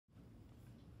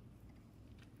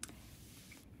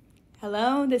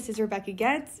Hello, this is Rebecca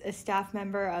Goetz, a staff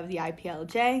member of the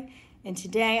IPLJ, and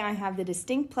today I have the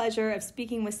distinct pleasure of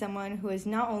speaking with someone who has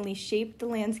not only shaped the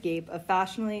landscape of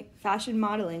fashion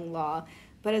modeling law,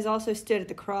 but has also stood at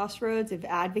the crossroads of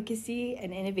advocacy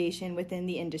and innovation within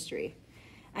the industry.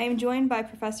 I am joined by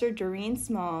Professor Doreen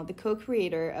Small, the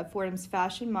co-creator of Fordham's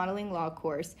Fashion Modeling Law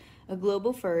course, a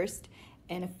global first,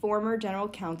 and a former general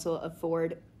counsel of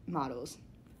Ford Models.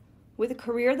 With a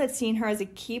career that's seen her as a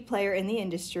key player in the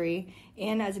industry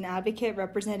and as an advocate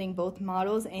representing both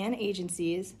models and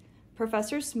agencies,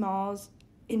 Professor Small's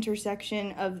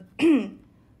intersection of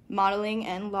modeling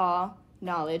and law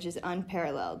knowledge is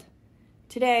unparalleled.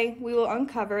 Today, we will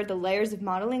uncover the layers of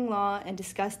modeling law and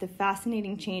discuss the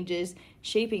fascinating changes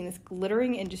shaping this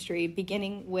glittering industry,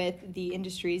 beginning with the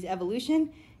industry's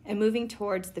evolution and moving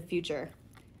towards the future.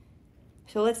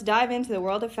 So let's dive into the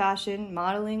world of fashion,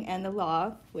 modeling, and the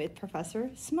law with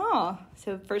Professor Small.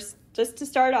 So first, just to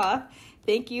start off,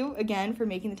 thank you again for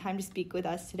making the time to speak with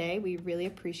us today. We really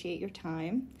appreciate your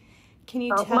time. Can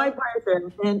you tell? My pleasure.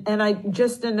 And I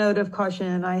just a note of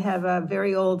caution, I have a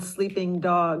very old sleeping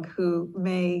dog who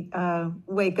may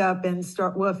wake up and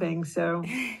start woofing, so.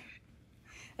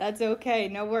 That's okay.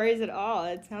 No worries at all.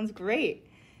 It sounds great.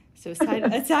 So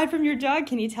aside from your dog,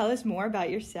 can you tell us more about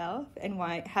yourself and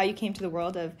how you came to the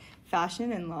world of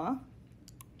fashion and law?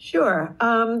 Sure.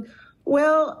 I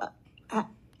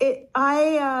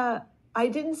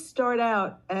didn't start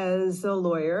out as a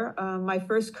lawyer. My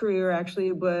first career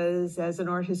actually was as an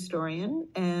art historian,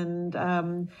 and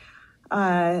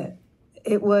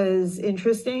it was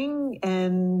interesting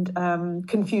and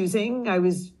confusing.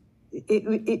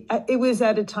 It was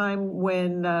at a time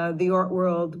when the art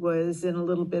world was in a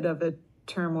little bit of a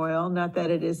turmoil, not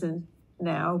that it isn't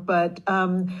now, but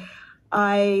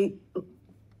I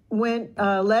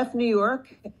left New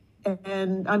York,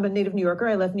 and I'm a native New Yorker.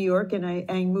 I left New York and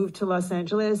I moved to Los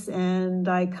Angeles, and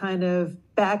I kind of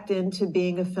backed into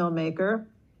being a filmmaker.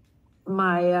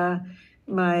 My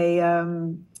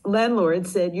landlord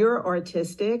said, "You're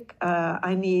artistic.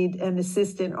 I need an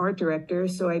assistant art director."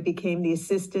 So I became the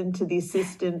assistant to the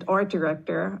assistant art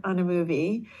director on a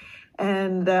movie.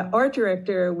 And the art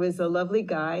director was a lovely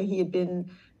guy. He had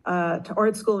been to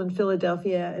art school in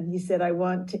Philadelphia, and he said, "I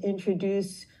want to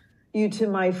introduce you to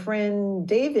my friend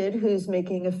David, who's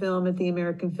making a film at the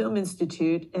American Film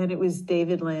Institute." And it was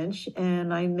David Lynch.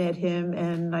 And I met him,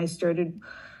 and I started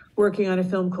working on a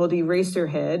film called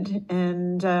Eraserhead.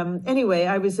 And anyway,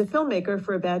 I was a filmmaker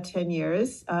for about 10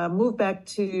 years, moved back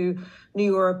to New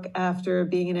York after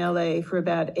being in LA for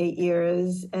about 8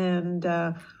 years, and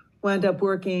wound up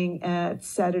working at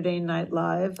Saturday Night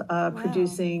Live,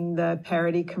 producing the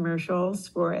parody commercials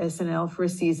for SNL for a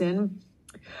season.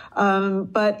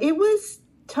 But it was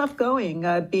tough going,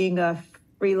 being a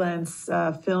freelance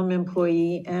film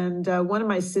employee. And one of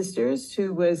my sisters,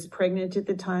 who was pregnant at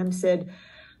the time, said,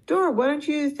 "Dora, why don't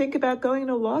you think about going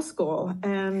to law school?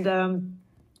 And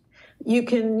you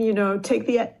can, take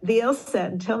the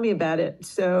LSAT and tell me about it."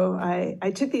 So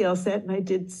I took the LSAT, and I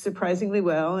did surprisingly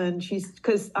well. And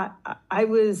because I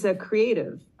was a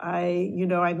creative. I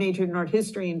majored in art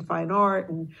history and fine art,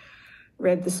 and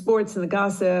read the sports and the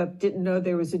gossip, didn't know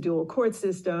there was a dual court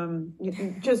system.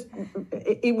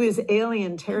 It was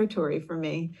alien territory for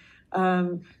me.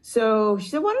 So she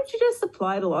said, "Why don't you just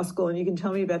apply to law school and you can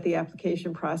tell me about the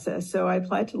application process?" So I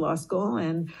applied to law school,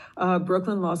 and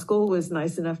Brooklyn Law School was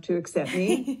nice enough to accept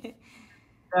me.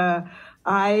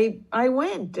 I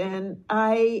went, and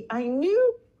I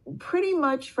knew pretty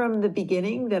much from the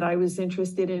beginning that I was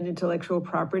interested in intellectual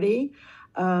property.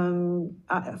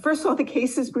 First of all, the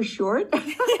cases were short.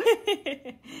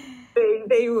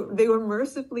 They were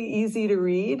mercifully easy to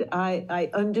read. I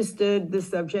understood the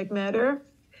subject matter,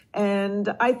 and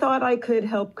I thought I could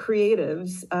help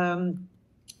creatives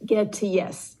get to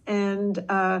yes. And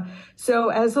so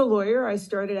as a lawyer, I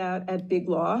started out at Big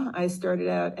Law. I started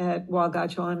out at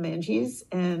Walgaccio and Manges,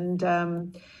 and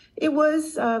it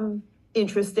was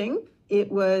interesting. It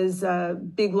was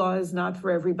Big Law is not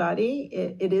for everybody.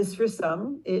 It is for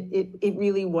some. It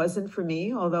really wasn't for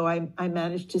me, although I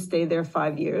managed to stay there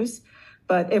 5 years.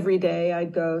 But every day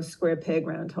I'd go square peg,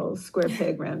 round hole, square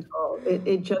peg, round hole.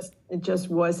 It just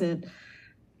wasn't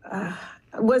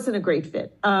a great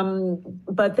fit.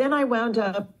 But then I wound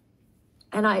up,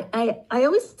 and I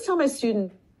always tell my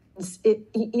students,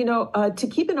 to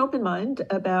keep an open mind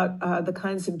about the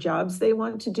kinds of jobs they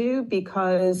want to do,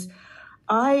 because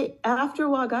after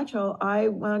Walgaccio, I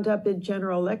wound up at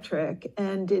General Electric,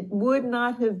 and it would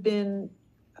not have been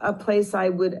a place I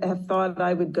would have thought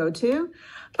I would go to,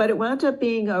 but it wound up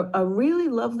being a really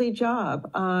lovely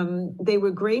job. They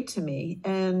were great to me,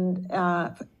 and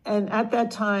at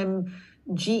that time,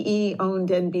 GE owned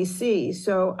NBC,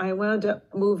 so I wound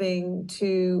up moving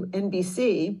to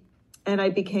NBC, and I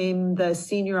became the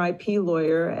senior IP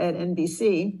lawyer at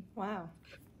NBC. Wow.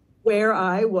 Where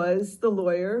I was the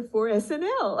lawyer for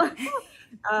SNL.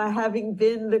 Having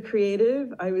been the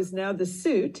creative, I was now the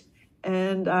suit,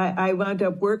 and I wound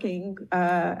up working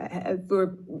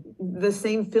for the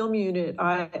same film unit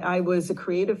I was a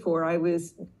creative for. I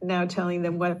was now telling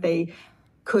them what they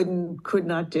could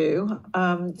not do.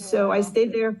 So I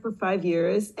stayed there for 5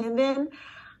 years, and then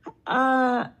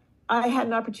I had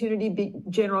an opportunity to be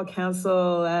general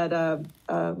counsel at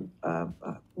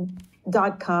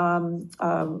 .com.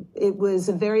 It was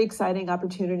a very exciting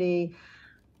opportunity.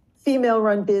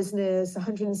 Female-run business,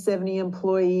 170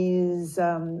 employees,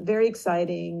 very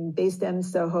exciting, based in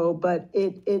Soho, but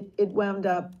it wound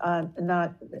up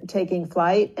not taking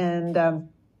flight. And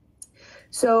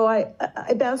so I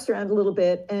bounced around a little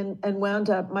bit and wound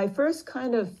up, my first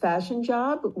kind of fashion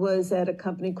job was at a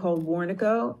company called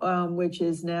Warnaco, which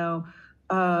is now,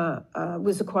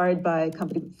 was acquired by a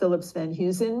company, Phillips Van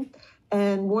Heusen.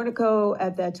 And Warnaco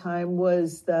at that time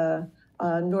was the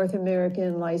North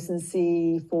American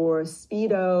licensee for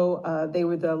Speedo. They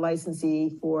were the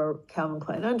licensee for Calvin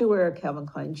Klein underwear, Calvin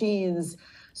Klein jeans.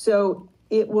 So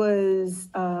it was,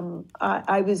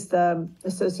 I was the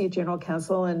associate general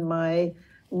counsel, and my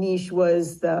niche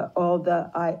was all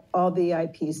the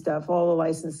IP stuff, all the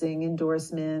licensing,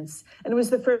 endorsements. And it was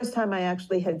the first time I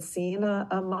actually had seen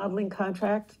a modeling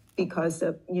contract because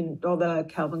of all the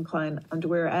Calvin Klein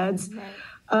underwear ads.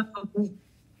 Right.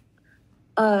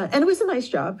 And it was a nice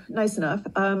job, nice enough.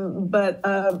 But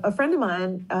a friend of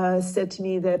mine said to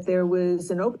me that there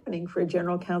was an opening for a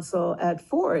general counsel at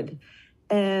Ford.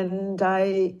 And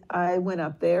I went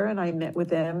up there and I met with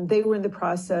them. They were in the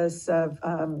process of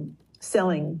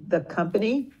selling the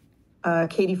company.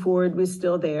 Katie Ford was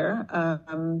still there.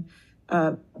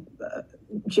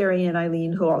 Jerry and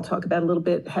Eileen, who I'll talk about a little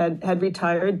bit, had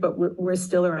retired, but were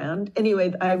still around.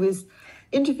 Anyway, I was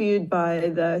interviewed by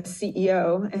the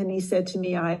CEO, and he said to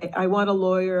me, I want a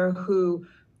lawyer who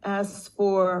asks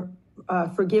for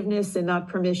forgiveness and not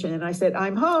permission. And I said,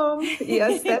 I'm home.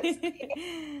 Yes, that's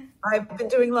me. I've been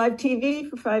doing live TV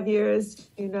for 5 years.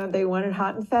 They want it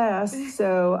hot and fast.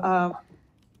 So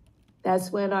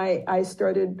that's when I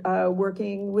started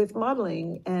working with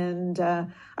modeling. And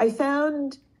I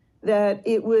found that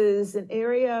it was an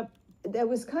area that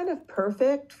was kind of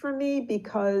perfect for me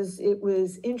because it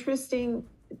was interesting.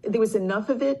 There was enough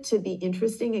of it to be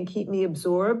interesting and keep me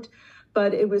absorbed,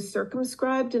 but it was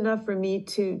circumscribed enough for me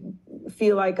to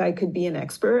feel like I could be an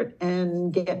expert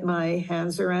and get my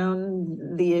hands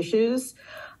around the issues.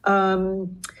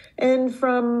 And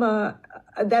from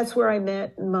that's where I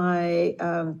met my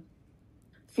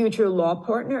future law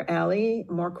partner, Allie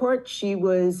Marquardt. She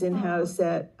was in-house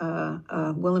at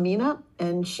Wilhelmina,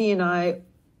 and she and I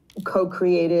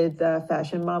co-created the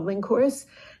fashion modeling course.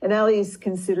 And Allie's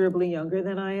considerably younger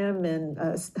than I am and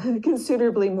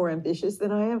considerably more ambitious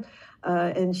than I am.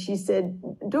 And she said,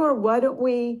 Dor, why don't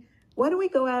we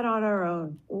go out on our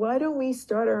own? Why don't we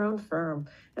start our own firm?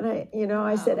 And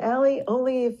I said, Allie,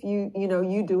 only if you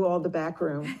do all the back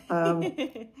room.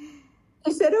 I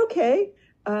said, okay.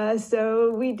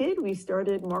 So we did. We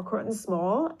started Marquardt &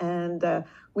 Small, and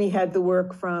we had the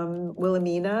work from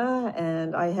Wilhelmina,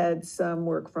 and I had some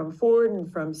work from Ford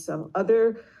and from some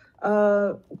other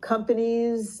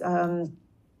companies, and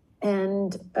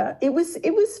it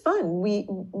was fun.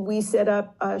 We set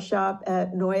up a shop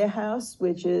at Neue House,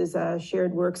 which is a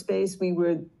shared workspace. We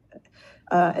were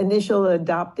initial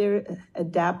adopters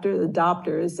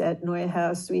at Neue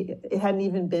House. It hadn't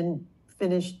even been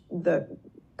finished. The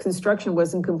construction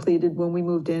wasn't completed when we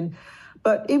moved in,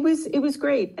 but it was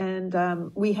great. And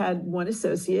we had one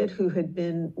associate who had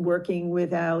been working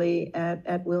with Allie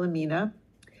at Wilhelmina,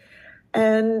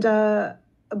 and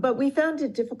but we found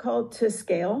it difficult to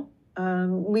scale.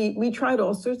 We tried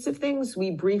all sorts of things.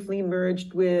 We briefly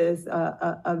merged with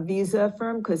a visa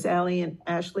firm because Allie and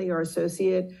Ashley, our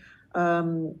associate,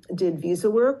 did visa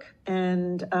work,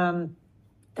 and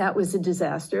that was a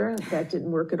disaster. That didn't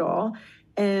work at all.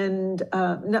 And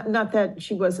not that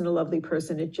she wasn't a lovely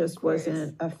person, it just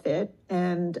wasn't a fit.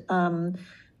 And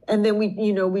then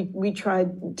we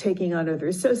tried taking on other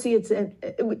associates, and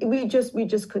we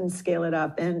just couldn't scale it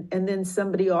up. And then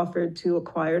somebody offered to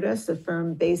acquire us, a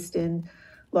firm based in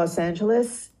Los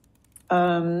Angeles,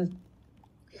 who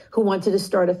wanted to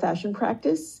start a fashion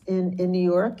practice in New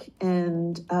York.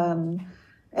 And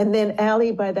And then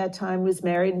Allie, by that time, was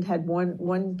married and had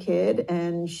one kid,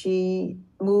 and she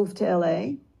moved to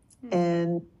LA.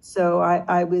 And so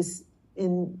I was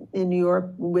in New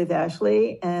York with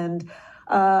Ashley, and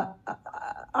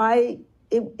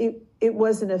it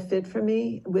wasn't a fit for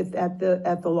me at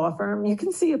the law firm. You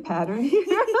can see a pattern here.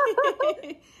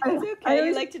 It's okay.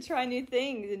 You like to try new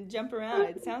things and jump around.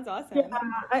 It sounds awesome.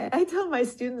 Yeah, I tell my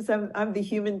students I'm the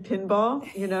human pinball.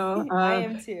 I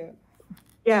am too.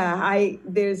 Yeah,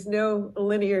 there's no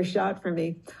linear shot for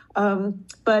me.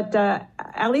 But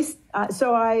at least,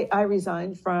 so I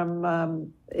resigned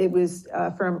from, it was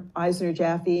from Eisner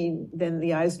Jaffe, then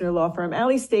the Eisner law firm.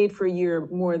 Allie stayed for a year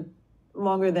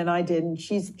longer than I did, and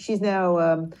she's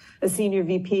now a senior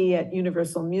VP at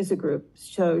Universal Music Group.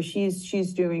 So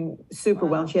she's doing super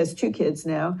well. She has 2 kids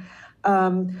now.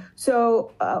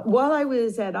 So while I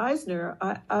was at Eisner,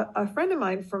 a friend of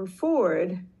mine from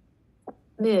Ford,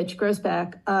 Mitch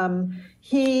Grossback,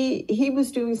 he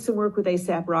was doing some work with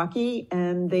ASAP Rocky,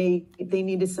 and they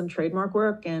needed some trademark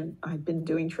work, and I've been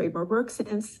doing trademark work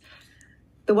since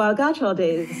the Wild Gotchall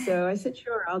days. So I said,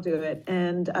 sure, I'll do it.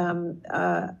 And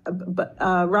but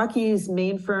Rocky's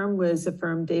main firm was a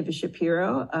firm, Davis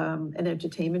Shapiro, an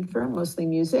entertainment firm, mostly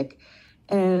music,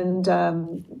 and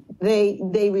they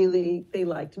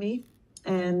liked me,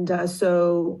 and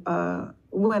so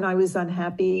when I was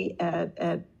unhappy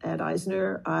at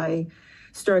Eisner, I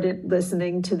started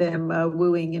listening to them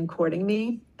wooing and courting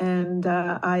me. And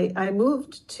I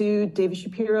moved to David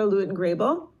Shapiro, Lewitt and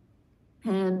Grable,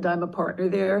 and I'm a partner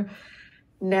there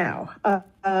now.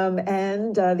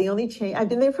 And the only change, I've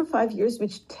been there for 5 years,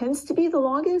 which tends to be the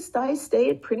longest I stay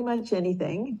at pretty much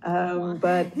anything.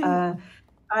 But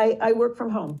I work from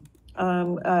home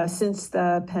since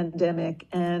the pandemic,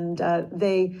 and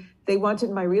they wanted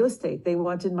my real estate. They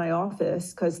wanted my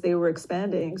office because they were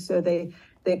expanding. So they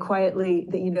quietly,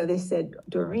 they said,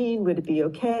 Doreen, would it be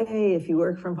okay if you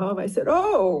work from home? I said,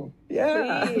 oh,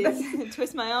 yeah. Please,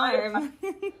 twist my arm.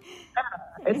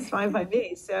 It's fine by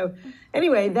me. So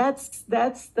anyway, that's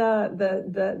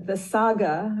the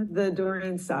saga, the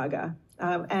Doreen saga.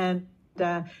 And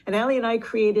Allie and I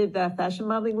created the fashion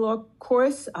modeling law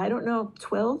course, I don't know,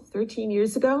 12, 13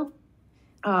 years ago,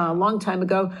 a long time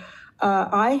ago.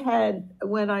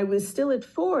 When I was still at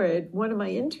Ford, one of my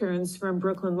interns from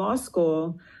Brooklyn Law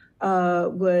School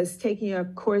was taking a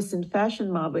course in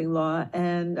fashion modeling law,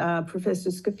 and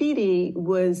Professor Scafidi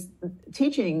was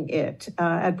teaching it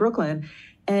at Brooklyn.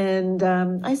 And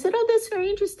I said, oh, that's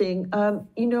very interesting.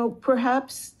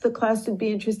 Perhaps the class would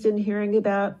be interested in hearing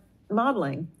about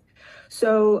modeling.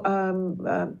 So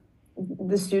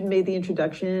the student made the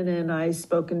introduction, and I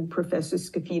spoke in Professor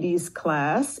Scafidi's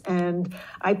class, and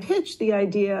I pitched the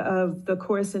idea of the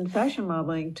course in fashion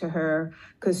modeling to her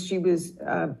because she was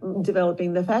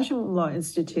developing the Fashion Law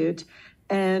Institute.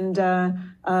 And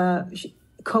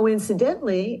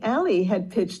coincidentally, Allie had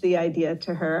pitched the idea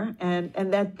to her, and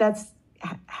that's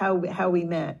how we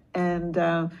met. And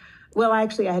well,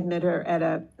 actually, I had met her at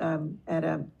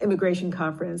a immigration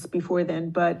conference before then,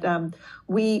 but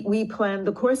we planned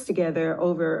the course together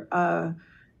over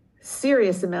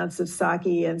serious amounts of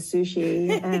sake and sushi,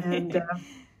 and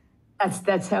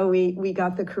that's how we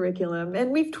got the curriculum, and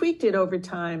we've tweaked it over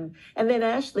time. And then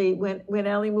Ashley, when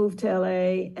Allie moved to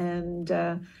LA and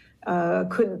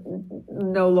couldn't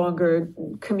no longer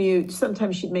commute,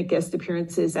 sometimes she'd make guest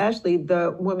appearances. Ashley,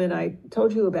 the woman I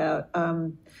told you about,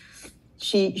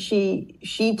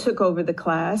 she took over the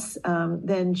class.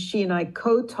 Then she and I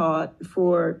co-taught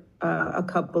for a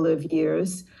couple of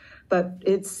years, but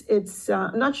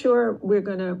I'm not sure we're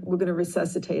gonna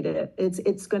resuscitate it.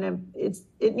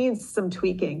 It needs some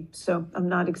tweaking. So I'm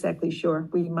not exactly sure.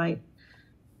 We might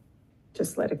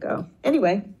just let it go.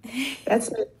 Anyway, that's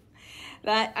it.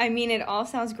 It all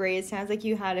sounds great. It sounds like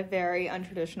you had a very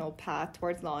untraditional path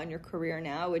towards law in your career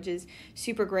now, which is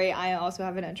super great. I also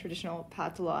have an untraditional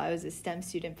path to law. I was a STEM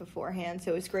student beforehand,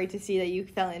 so it's great to see that you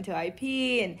fell into IP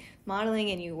and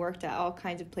modeling, and you worked at all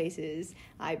kinds of places.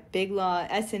 Big law,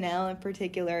 SNL in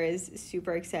particular, is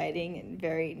super exciting and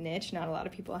very niche. Not a lot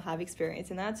of people have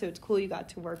experience in that, so it's cool you got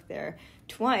to work there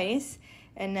twice.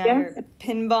 And now you're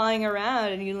pinballing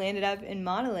around, and you landed up in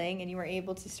modeling, and you were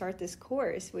able to start this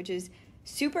course, which is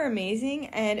super amazing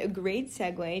and a great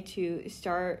segue to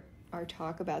start our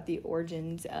talk about the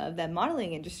origins of the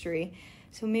modeling industry.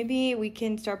 So maybe we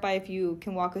can start by if you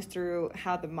can walk us through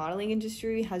how the modeling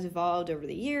industry has evolved over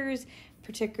the years,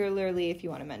 particularly if you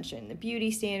want to mention the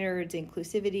beauty standards,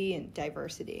 inclusivity, and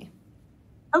diversity.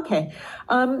 Okay.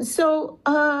 So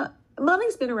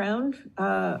modeling's been around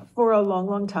for a long,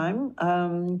 long time.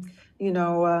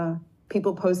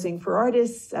 People posing for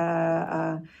artists,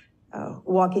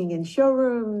 walking in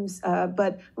showrooms.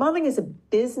 But modeling as a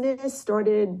business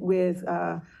started with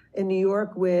in New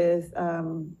York with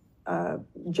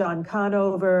John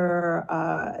Conover.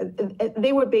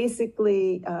 They were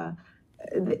basically,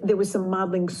 there were some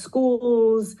modeling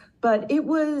schools, but it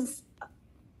was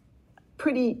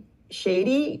pretty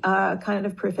shady kind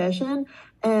of profession.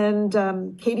 And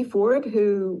Eileen Ford,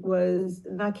 who was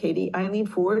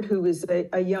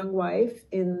a young wife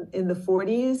in the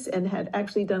 40s and had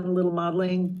actually done a little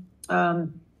modeling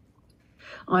on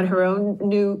her own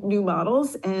new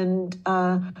models, and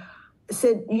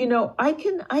said, I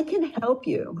can help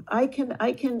you. I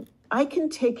can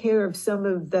take care of some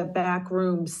of the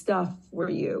backroom stuff for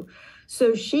you.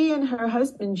 So she and her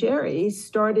husband Jerry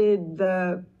started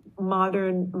the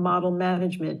modern model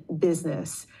management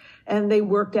business. And they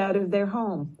worked out of their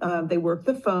home. They worked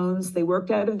the phones. They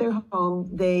worked out of their home.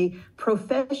 They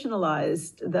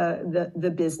professionalized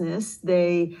the business.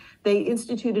 They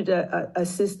instituted a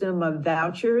system of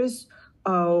vouchers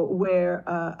where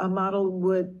a model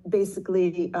would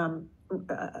basically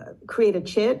create a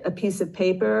chit, a piece of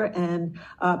paper, and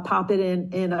pop it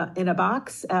in a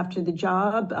box after the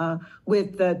job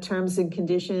with the terms and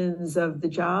conditions of the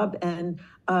job, and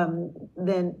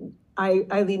then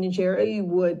Eileen and Jerry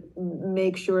would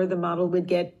make sure the model would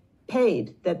get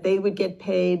paid, that they would get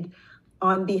paid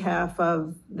on behalf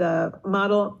of the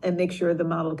model and make sure the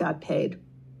model got paid.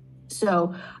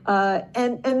 So,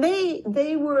 and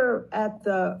they were at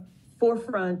the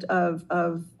forefront of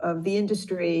the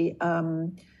industry,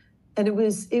 and it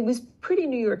was pretty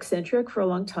New York centric for a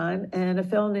long time. And a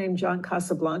fellow named John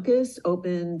Casablancas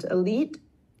opened Elite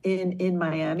in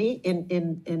Miami,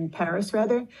 in Paris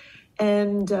rather.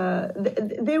 And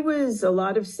there was a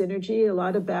lot of synergy, a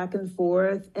lot of back and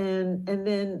forth. And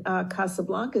then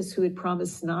Casablancas, who had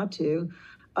promised not to,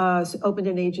 opened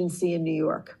an agency in New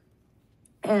York.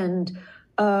 And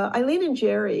Eileen and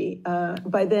Jerry,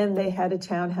 by then they had a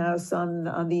townhouse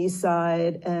on the east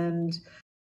side. And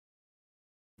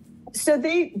so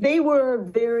they were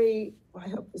very, I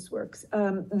hope this works,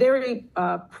 very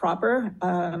proper.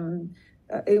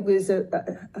 It was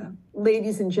a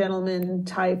ladies and gentlemen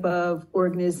type of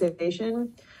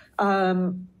organization.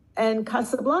 And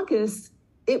Casablancas,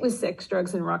 it was sex,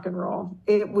 drugs, and rock and roll.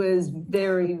 It was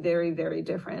very, very, very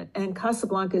different. And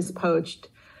Casablancas poached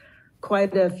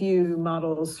quite a few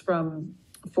models from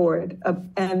Ford.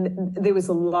 And there was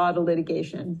a lot of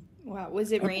litigation. Wow.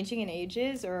 Was it ranging in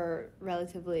ages or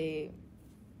relatively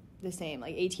the same?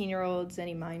 Like 18-year-olds,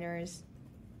 any minors?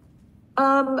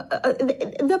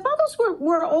 The models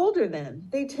were older then.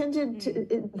 They tended to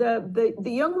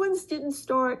the young ones didn't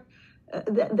start.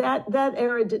 That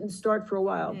era didn't start for a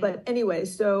while. But anyway,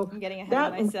 so I'm getting ahead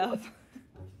of myself.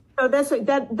 So that's like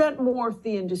that morphed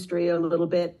the industry a little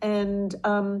bit. And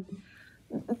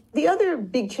the other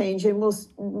big change, and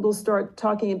we'll start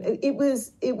talking. It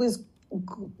was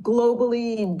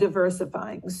globally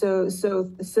diversifying. So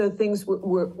things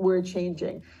were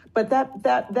changing. But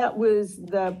that was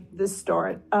the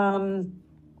start.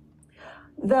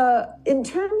 In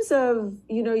terms of,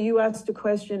 you asked a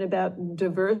question about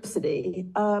diversity.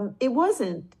 It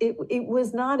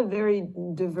was not a very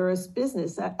diverse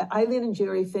business. Eileen and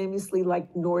Jerry famously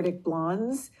liked Nordic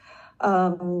blondes.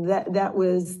 That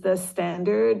was the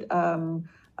standard.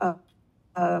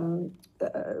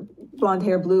 Blonde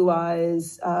hair, blue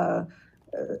eyes,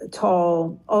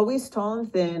 tall, always tall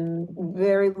and thin,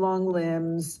 very long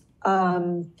limbs.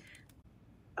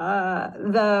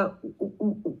 The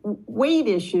weight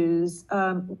issues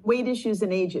and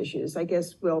age issues, I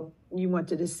guess, you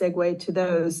wanted to segue to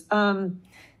those.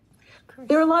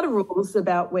 There are a lot of rules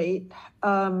about weight.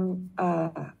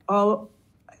 All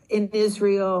in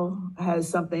Israel has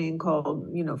something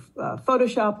called,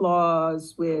 Photoshop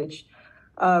laws, which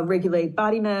regulate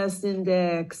body mass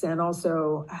index and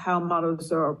also how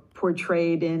models are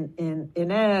portrayed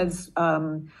in ads.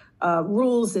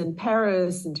 Rules in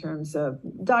Paris in terms of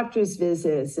doctor's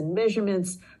visits and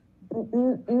measurements.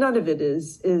 None of it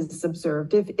is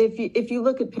observed. If you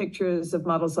look at pictures of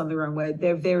models on the runway,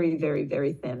 they're very, very,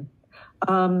 very thin.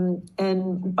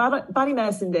 And body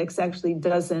mass index actually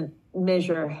doesn't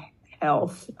measure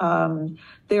health.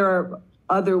 There are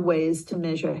other ways to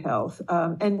measure health.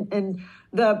 And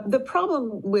the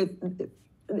problem with,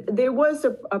 there was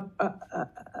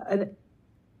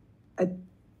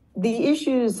the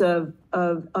issues of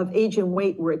age and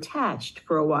weight were attached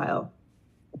for a while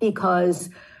because,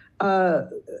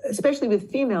 especially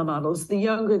with female models, the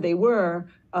younger they were,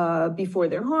 before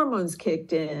their hormones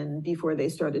kicked in, before they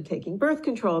started taking birth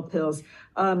control pills,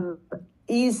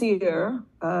 easier,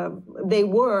 they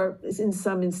were, in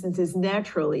some instances,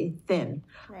 naturally thin.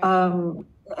 Right.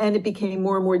 and it became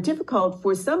more and more difficult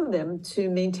for some of them to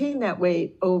maintain that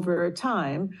weight over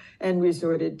time, and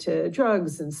resorted to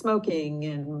drugs and smoking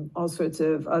and all sorts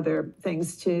of other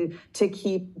things to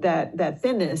keep that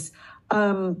thinness.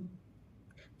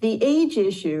 The age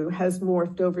issue has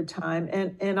morphed over time,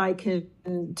 and I can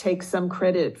take some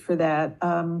credit for that.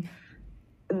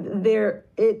 There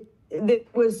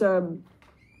was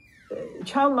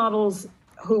child models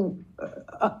who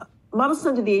models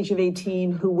under the age of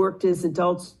 18 who worked as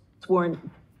adults weren't.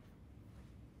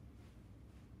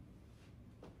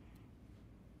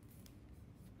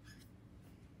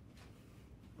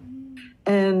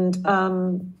 And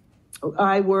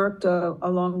I worked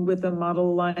along with the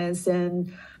Model Alliance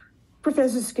and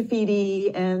Professor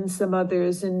Scafidi and some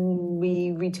others, and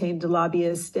we retained a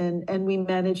lobbyist, and we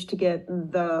managed to get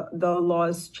the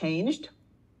laws changed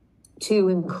to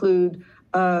include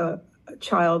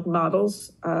child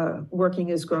models working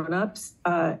as grown-ups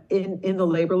in the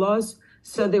labor laws.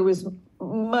 So there was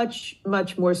much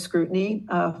more scrutiny,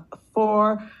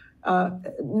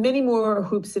 many more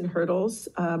hoops and hurdles.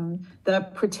 The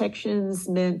protections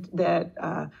meant that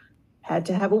had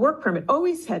to have a work permit,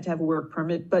 always had to have a work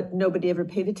permit, but nobody ever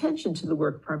paid attention to the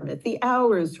work permit. The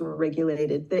hours were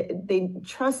regulated. The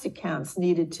trust accounts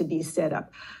needed to be set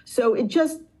up. So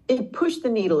it pushed the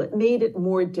needle. It made it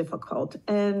more difficult.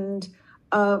 And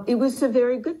it was a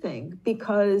very good thing,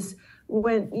 because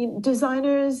when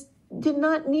designers did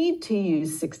not need to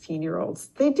use 16-year-olds.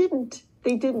 They didn't.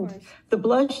 The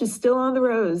blush is still on the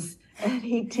rose at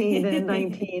 18 and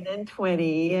 19 and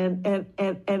 20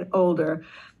 and older.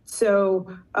 So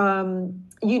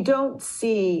you don't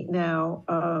see now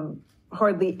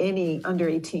hardly any under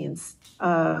 18s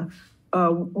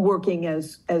working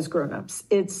as grown-ups.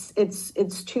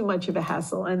 It's too much of a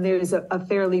hassle, and there's a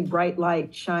fairly bright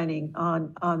light shining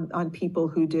on people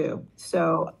who do.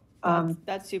 So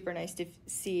that's super nice to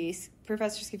see.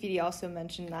 Professor Scafidi also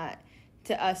mentioned that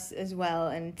to us as well,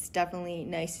 and it's definitely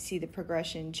nice to see the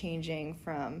progression changing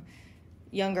from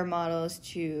younger models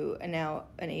to now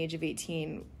an age of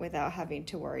 18 without having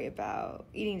to worry about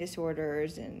eating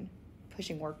disorders and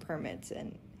pushing work permits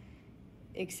and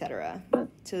etc.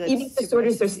 So that's eating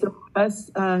disorders are still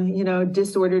us,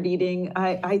 disordered eating.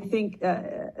 I think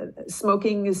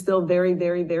smoking is still very,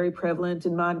 very, very prevalent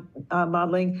in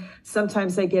modeling.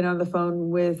 Sometimes I get on the phone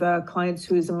with clients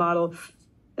who is a model,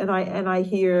 and I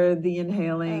hear the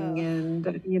inhaling, and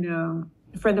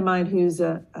a friend of mine who's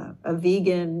a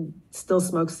vegan still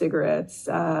smokes cigarettes.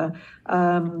 I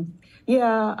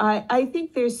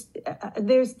think there's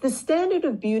the standard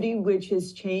of beauty, which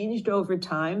has changed over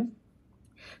time.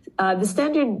 The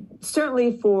standard,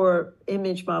 certainly for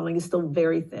image modeling, is still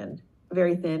very thin,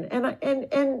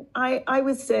 and I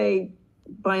would say,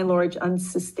 by and large,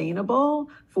 unsustainable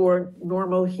for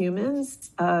normal humans.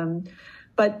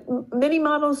 But many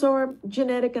models are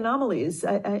genetic anomalies.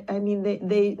 I mean,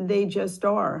 they just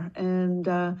are, and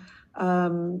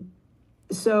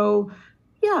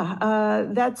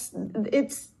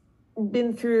it's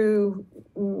been through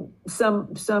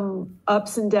some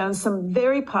ups and downs, some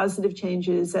very positive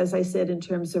changes, as I said, in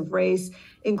terms of race.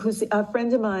 Inclusive.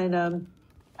 Friends of mine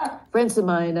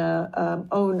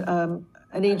own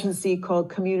an agency called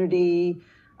Community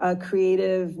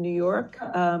Creative New York,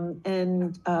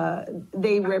 and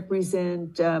they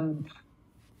represent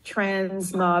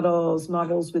trans models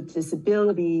with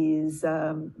disabilities,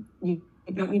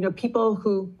 people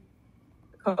who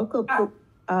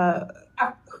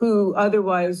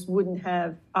otherwise wouldn't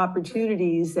have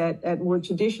opportunities at more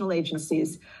traditional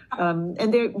agencies,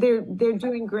 and they're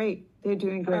doing great. They're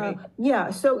doing great.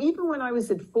 So even when I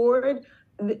was at Ford,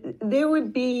 there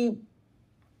would be,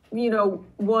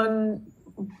 one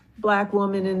Black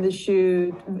woman in the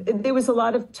shoot. There was a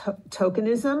lot of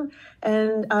tokenism,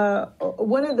 and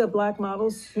one of the Black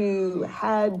models who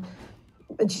had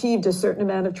achieved a certain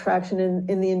amount of traction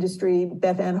in the industry,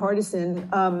 Beth Ann Hardison,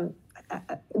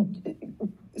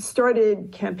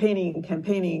 started campaigning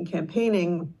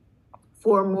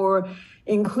for more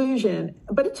inclusion,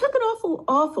 but it took an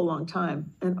awful long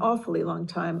time, an awfully long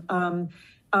time.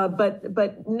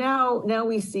 But now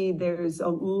we see there's a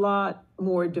lot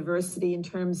more diversity in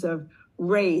terms of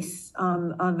race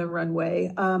on the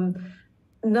runway, and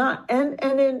in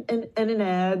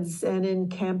ads and in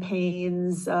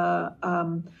campaigns,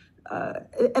 and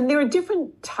there are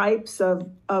different types of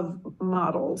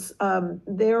models.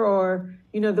 There are,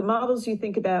 the models you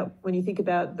think about when you think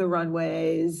about the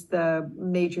runways, the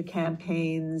major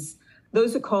campaigns.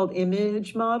 Those are called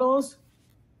image models.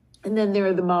 And then there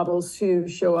are the models who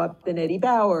show up in Eddie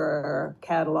Bauer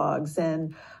catalogs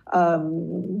and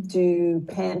do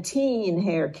Pantene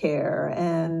hair care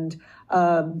and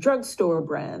drugstore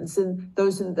brands, and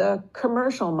those are the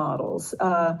commercial models.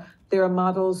 There are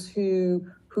models who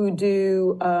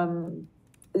do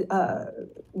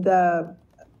the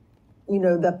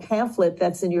pamphlet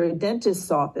that's in your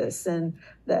dentist's office, and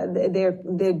they're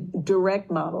direct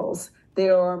models.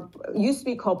 There are used to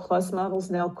be called plus models,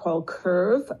 now called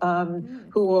curve,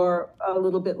 who are a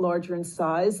little bit larger in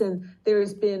size, and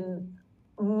there's been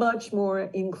much more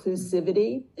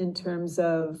inclusivity in terms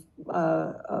of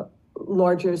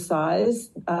larger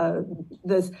size.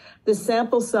 The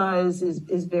sample size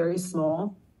is very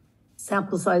small.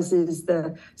 Sample size is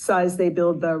the size they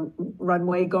build the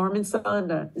runway garments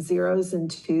on, zeros and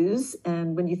twos.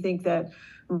 And when you think that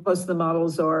most of the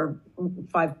models are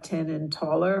 5'10" and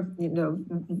taller,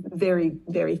 very,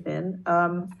 very thin.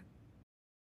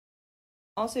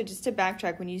 Also, just to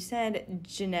backtrack, when you said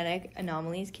genetic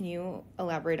anomalies, can you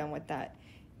elaborate on what that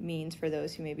means for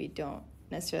those who maybe don't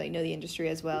necessarily know the industry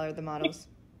as well or the models?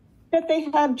 That they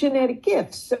have genetic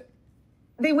gifts. So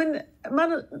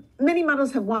many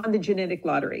models have won the genetic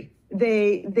lottery.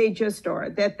 They just are.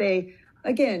 That they,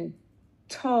 again,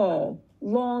 tall,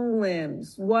 long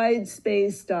limbs, wide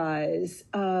spaced eyes,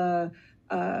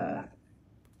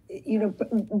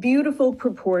 beautiful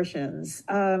proportions.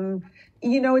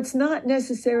 It's not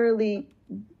necessarily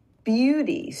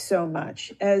beauty so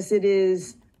much as it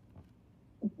is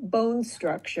bone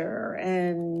structure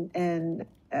and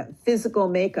physical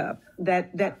makeup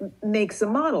that makes a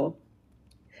model.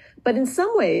 But in some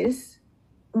ways,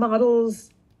 models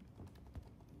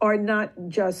are not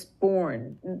just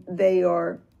born. They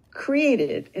are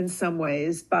created in some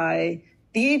ways by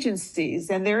the agencies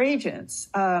and their agents.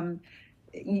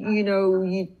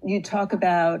 You talk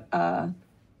about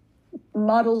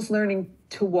models learning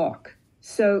to walk.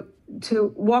 So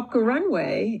to walk a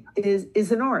runway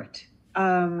is an art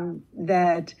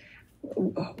that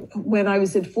when I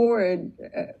was at Ford,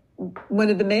 one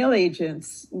of the male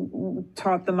agents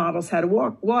taught the models how to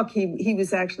walk. He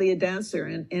was actually a dancer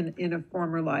in a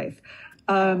former life.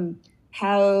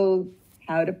 How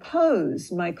to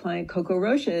pose. My client Coco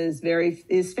Rocha is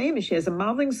famous. She has a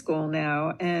modeling school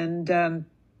now and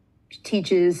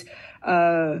teaches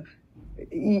I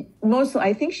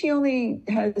think she only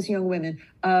has young women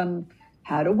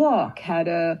how to walk, how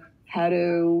to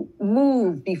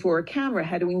move before a camera,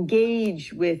 how to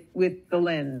engage with the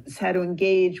lens, how to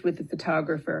engage with the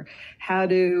photographer, how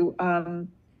to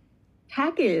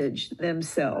package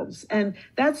themselves. And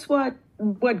that's what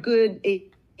good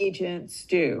agents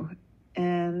do.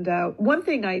 And one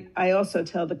thing I also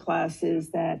tell the class is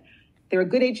that there are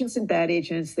good agents and bad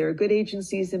agents. There are good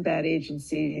agencies and bad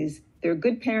agencies. There are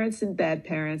good parents and bad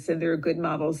parents, and there are good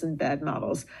models and bad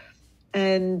models.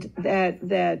 And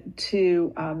that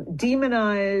to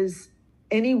demonize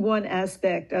any one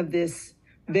aspect of this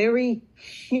very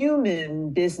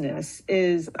human business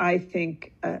is, I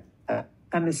think, a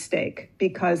mistake,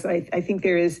 because I think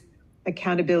there is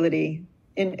accountability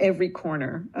in every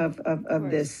corner of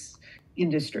this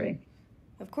industry.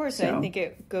 Of course, so. I think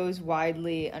it goes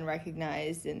widely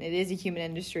unrecognized, and it is a human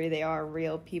industry. They are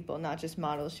real people, not just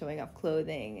models showing off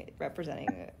clothing,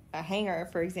 representing a hanger,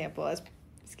 for example, as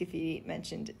Skiffy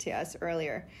mentioned to us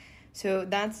earlier. So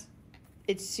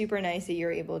it's super nice that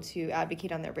you're able to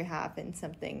advocate on their behalf, and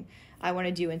something I want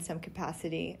to do in some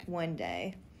capacity one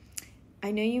day. I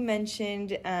know you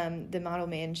mentioned the model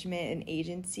management and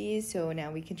agencies, so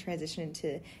now we can transition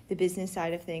into the business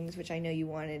side of things, which I know you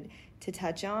wanted to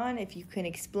touch on. If you can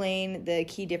explain the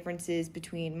key differences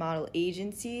between model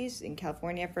agencies in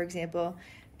California, for example,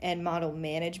 and model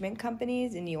management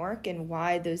companies in New York, and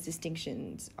why those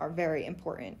distinctions are very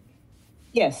important.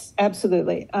 Yes,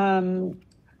 absolutely.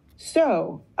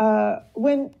 So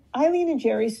when Eileen and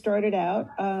Jerry started out,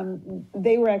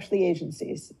 they were actually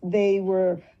agencies. They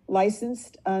were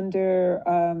licensed under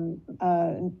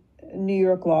New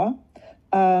York law.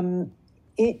 Under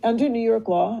New York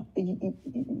law,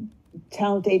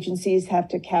 talent agencies have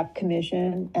to cap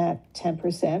commission at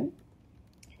 10%.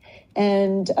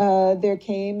 And there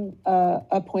came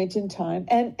a point in time,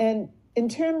 and in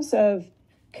terms of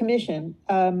commission,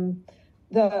 the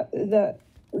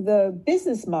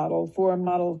business model for a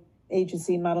model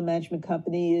agency, model management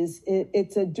company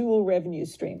it's a dual revenue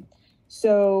stream.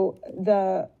 So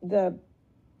the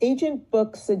agent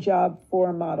books a job for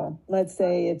a model. Let's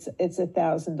say it's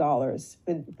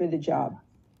 $1,000 for the job.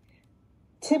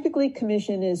 Typically,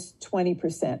 commission is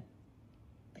 20%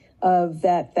 of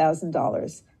that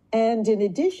 $1,000. And in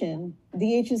addition,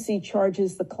 the agency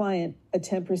charges the client a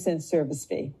 10% service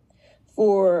fee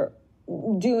for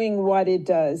doing what it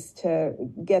does to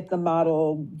get the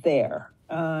model there.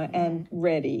 and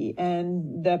ready,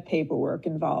 and the paperwork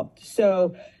involved.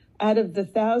 So out of the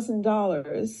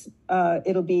 $1,000,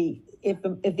 it'll be, if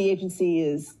the agency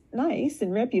is nice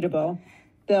and reputable,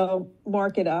 they'll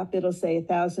mark it up. It'll say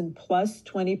 1,000 plus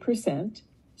 20%.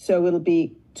 So it'll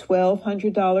be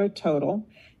 $1,200 total.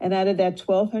 And out of that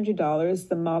 $1,200,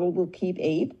 the model will keep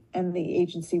 8 and the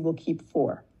agency will keep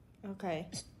 4. Okay.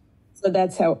 So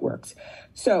that's how it works.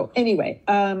 So anyway,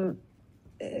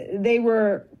 they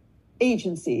were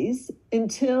agencies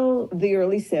until the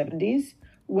early 70s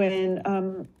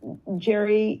when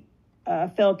Jerry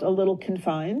felt a little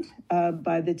confined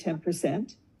by the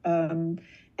 10%.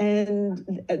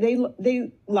 And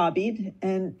they lobbied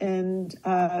and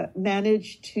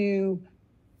managed to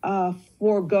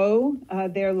forego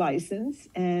their license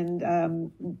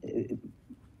and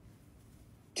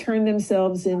turn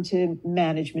themselves into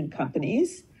management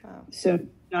companies. Wow. So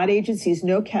not agencies,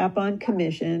 no cap on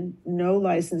commission, no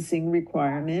licensing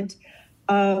requirement.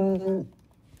 And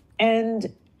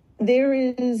there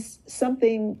is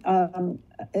something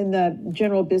in the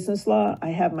general business law.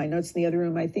 I have my notes in the other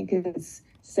room. I think it's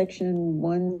section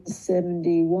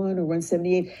 171 or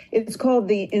 178. It's called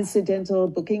the incidental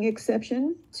booking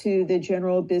exception to the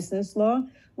general business law,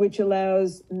 which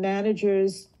allows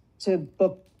managers to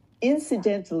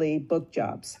incidentally book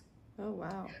jobs. Oh,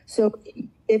 wow. So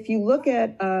if you look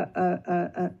at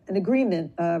an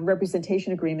agreement, a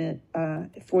representation agreement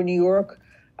for New York,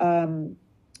 a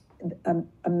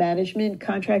management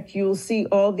contract, you'll see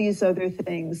all these other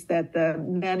things that the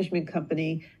management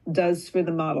company does for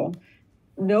the model.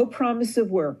 No promise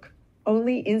of work,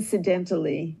 only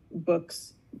incidentally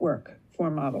books work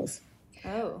for models.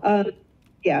 Oh.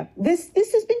 Yeah, this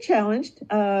has been challenged,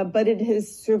 but it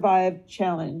has survived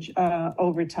challenge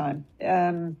over time.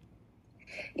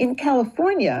 In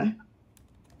California,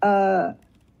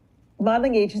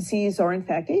 modeling agencies are in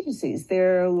fact agencies.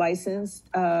 They're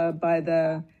licensed by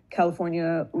the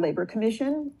California Labor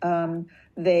Commission.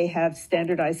 They have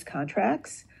standardized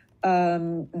contracts. They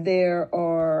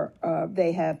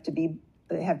have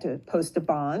to post a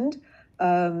bond.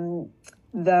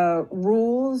 The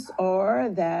rules are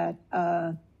that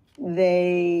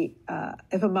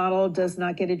if a model does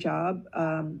not get a job,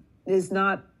 is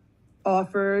not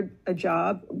offered a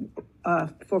job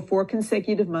for 4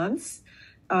 consecutive months,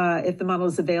 if the model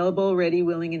is available, ready,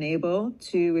 willing, and able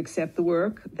to accept the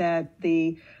work, that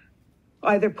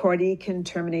either party can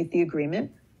terminate the agreement.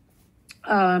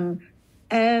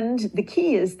 And the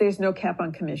key is there's no cap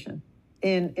on commission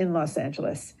in Los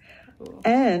Angeles. Cool.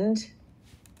 And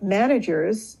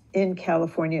managers in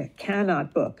California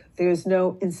cannot book. There's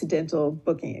no incidental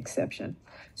booking exception.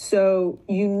 So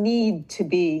you need to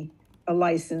be a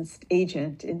licensed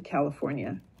agent in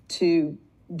California to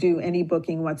do any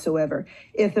booking whatsoever.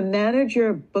 If a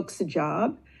manager books a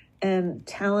job and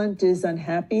talent is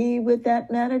unhappy with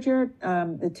that manager,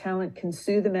 the talent can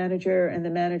sue the manager, and the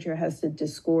manager has to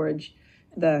disgorge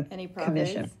the Any profits?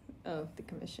 commission. Oh, the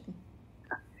commission.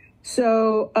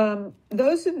 So the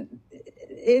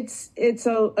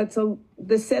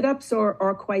setups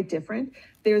are quite different.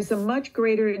 There's a much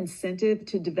greater incentive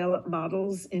to develop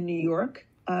models in New York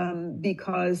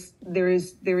because there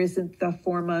isn't the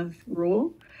 4-month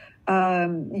rule.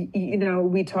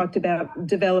 We talked about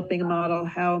developing a model,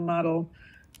 how a model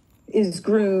is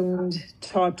groomed,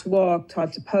 taught to walk,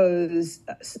 taught to pose.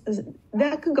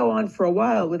 That could go on for a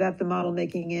while without the model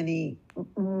making any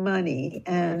money.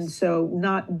 And so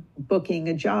not booking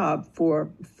a job for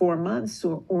 4 months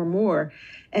or more,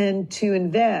 and to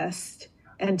invest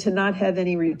and to not have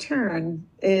any return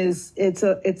it's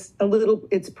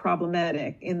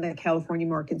problematic in the California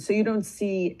market. So you don't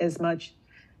see as much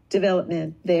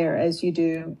development there as you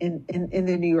do in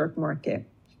the New York market.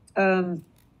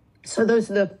 So those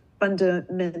are the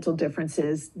fundamental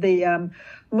differences. The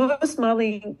most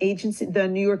modeling agency, the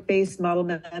New York-based model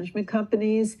management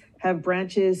companies, have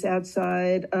branches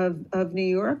outside of New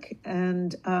York,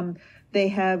 and they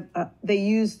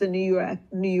use the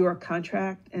New York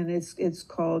contract, and it's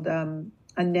called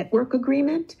a network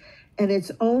agreement. And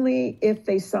it's only if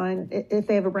they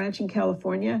have a branch in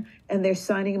California and they're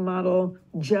signing a model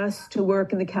just to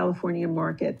work in the California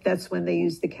market. That's when they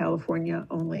use the California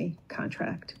only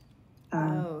contract.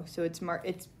 So it's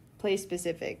place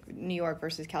specific, New York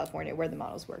versus California, where the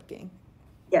model's working.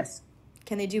 Yes.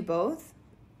 Can they do both,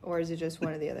 or is it just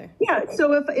one or the other? Yeah.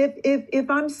 So if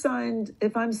I'm signed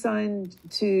to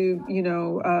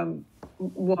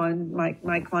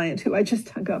my client who I just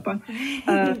hung up on.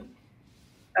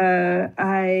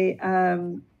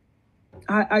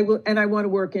 I will, and I want to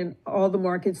work in all the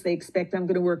markets they expect. I'm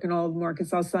going to work in all the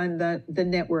markets. I'll sign the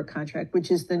network contract,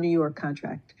 which is the New York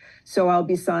contract. So I'll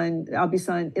be signed.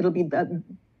 It'll be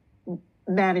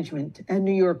management, and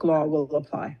New York law will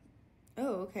apply.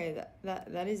 Oh, okay.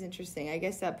 That is interesting. I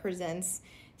guess that presents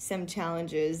some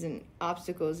challenges and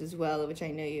obstacles as well, which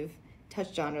I know you've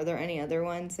touched on. Are there any other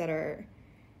ones that are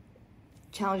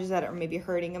challenges that are maybe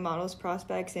hurting a model's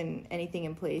prospects, and anything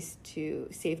in place to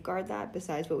safeguard that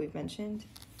besides what we've mentioned?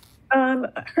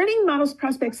 Hurting models'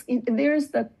 prospects, there's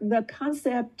the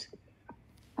concept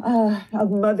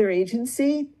of mother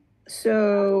agency.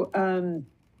 So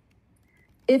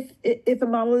if a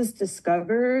model is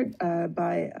discovered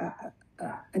by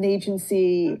an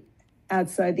agency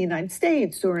outside the United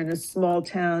States or in a small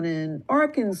town in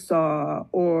Arkansas,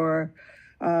 or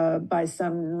by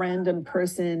some random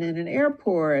person in an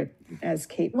airport, as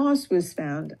Kate Moss was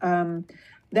found,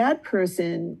 that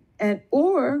person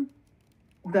or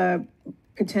the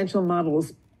potential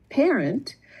model's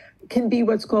parent can be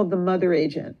what's called the mother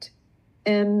agent.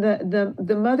 And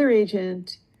the mother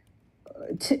agent,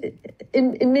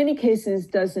 in many cases,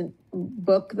 doesn't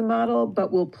book the model,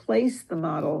 but will place the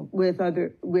model with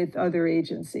other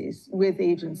agencies,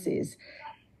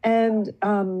 And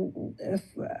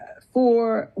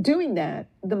for doing that,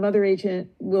 the mother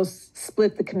agent will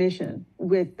split the commission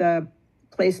with the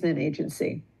placement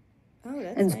agency. Oh,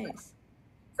 that's nice.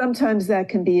 Sometimes that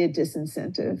can be a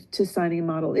disincentive to signing a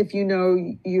model. If you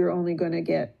know you're only going to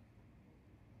get,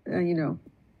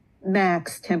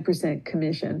 max 10%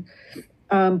 commission.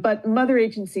 But mother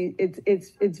agency,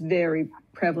 it's very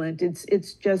prevalent.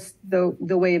 It's just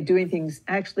the way of doing things.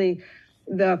 Actually,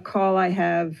 the call I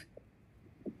have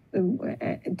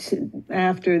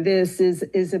after this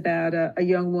is about a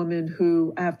young woman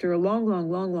who, after a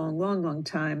long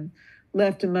time,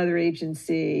 left a mother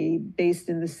agency based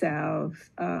in the South,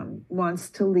 wants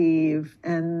to leave,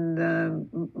 and the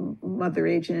mother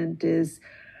agent is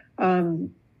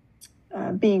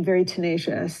being very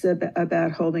tenacious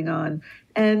about holding on.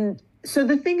 And so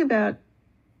the thing about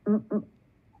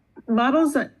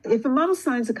models, if a model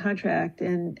signs a contract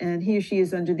and he or she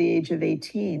is under the age of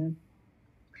 18,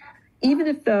 even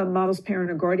if the model's parent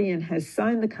or guardian has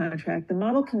signed the contract, the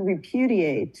model can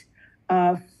repudiate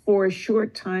for a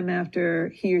short time after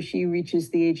he or she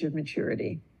reaches the age of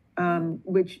maturity,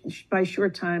 which by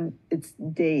short time, it's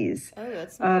days. Oh,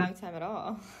 that's not a long time at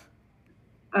all.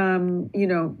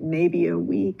 Maybe a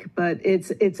week, but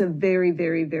it's a very,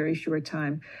 very, very short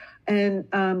time. And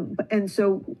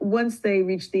so once they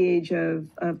reach the age of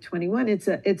 21, it's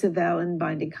a valid and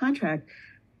binding contract.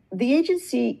 The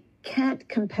agency can't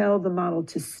compel the model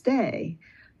to stay,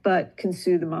 but can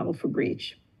sue the model for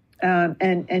breach,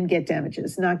 and get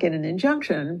damages. Not get an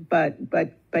injunction, but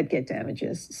get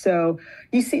damages. So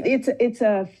you see, it's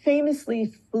a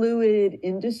famously fluid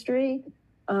industry.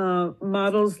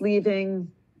 Models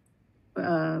leaving,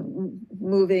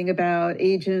 moving about,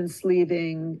 agents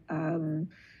leaving.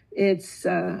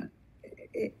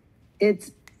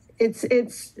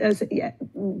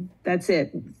 That's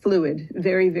it. Fluid,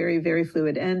 very, very, very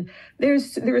fluid. And there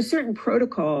are certain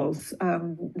protocols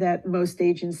that most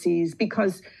agencies,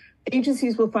 because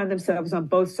agencies will find themselves on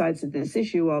both sides of this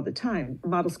issue all the time,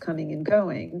 models coming and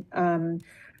going.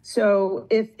 So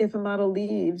if a model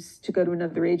leaves to go to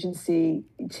another agency,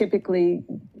 typically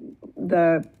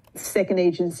the second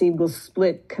agency will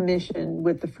split commission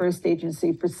with the first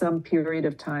agency for some period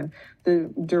of time,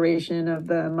 the duration of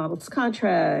the model's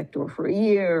contract, or for a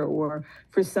year, or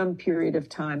for some period of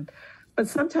time. But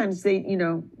sometimes they,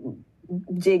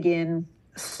 dig in,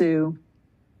 sue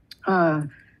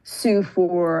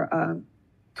for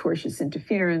tortious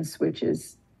interference, which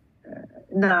is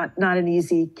not an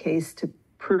easy case to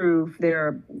prove. There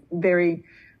are very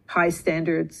high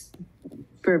standards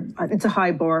it's a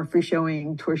high bar for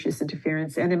showing tortious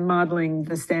interference. And in modeling,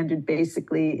 the standard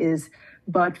basically is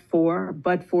but for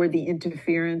the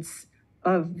interference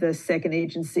of the second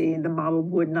agency, the model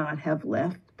would not have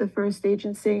left the first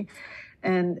agency.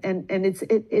 And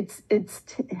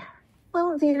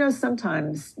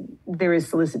sometimes there is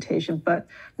solicitation, but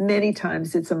many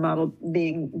times it's a model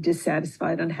being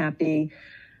dissatisfied, unhappy.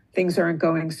 Things aren't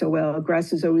going so well.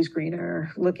 Grass is always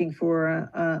greener, looking for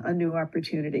a new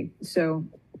opportunity. So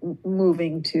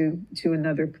moving to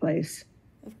another place.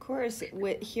 Of course,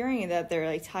 with hearing that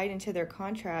they're tied into their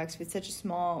contracts with such a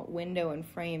small window and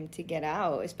frame to get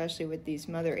out, especially with these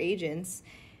mother agents,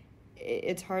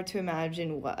 it's hard to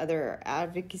imagine what other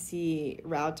advocacy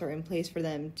routes are in place for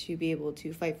them to be able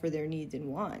to fight for their needs and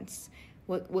wants.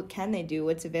 What can they do?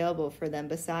 What's available for them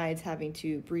besides having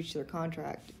to breach their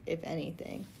contract, if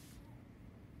anything?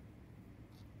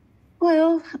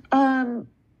 Well,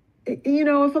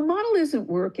 if a model isn't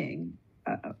working,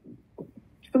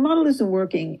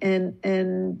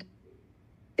 and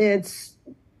it's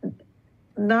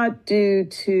not due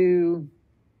to,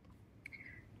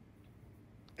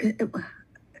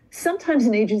 sometimes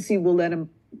an agency will let a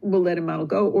model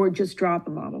go or just drop a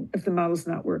model if the model's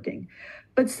not working.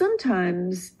 But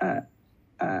sometimes,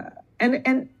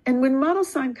 and when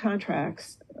models sign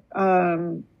contracts,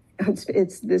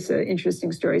 it's this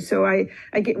interesting story. So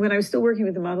when I was still working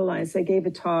with the Model Alliance, I gave a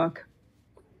talk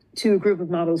to a group of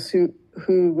models who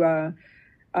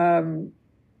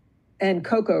and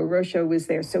Coco Rocho was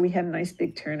there, so we had a nice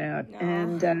big turnout.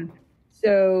 Aww.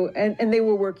 And they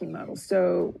were working models.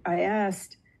 So I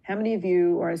asked, how many of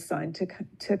you are assigned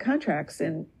to contracts?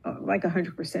 And like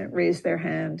 100% raised their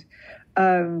hand.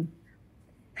 How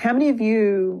many of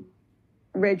you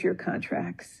read your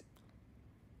contracts?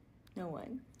 No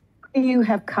one. You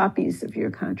have copies of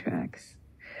your contracts,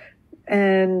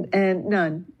 and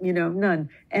none. None.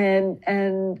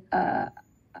 And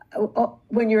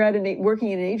when you're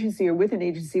working in an agency or with an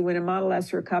agency, when a model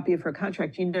asks for a copy of her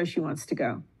contract, she wants to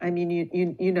go. I mean,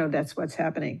 you know that's what's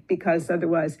happening, because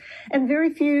otherwise, and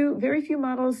very few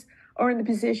models are in the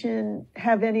position,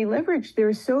 have any leverage. There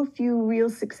are so few real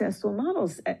successful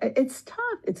models. It's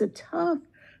tough. It's a tough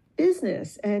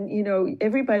business, and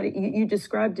everybody, you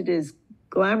described it as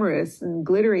glamorous and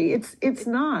glittery. It's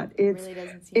not. It really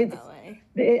doesn't seem that way.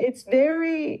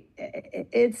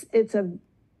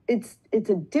 It's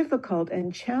a difficult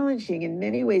and challenging, in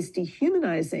many ways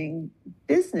dehumanizing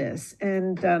business.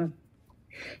 And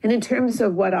in terms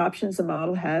of what options a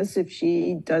model has if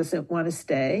she doesn't want to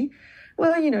stay,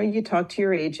 well, you talk to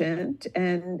your agent,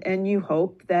 and you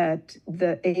hope that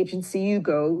the agency you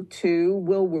go to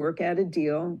will work out a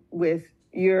deal with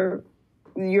your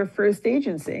first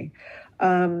agency.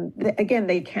 Again,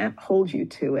 they can't hold you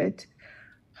to it.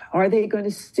 Are they going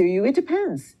to sue you? It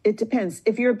depends.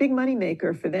 If you're a big money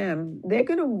maker for them, they're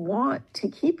going to want to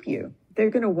keep you. They're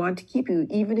going to want to keep you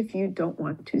even if you don't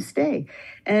want to stay.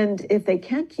 And if they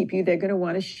can't keep you, they're going to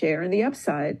want to share in the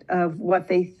upside of what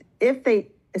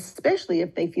especially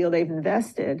if they feel they've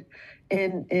invested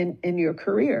in your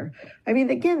career. I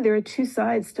mean, again, there are two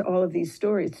sides to all of these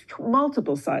stories,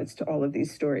 multiple sides to all of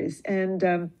these stories.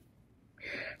 And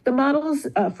the models,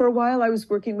 for a while, I was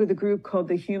working with a group called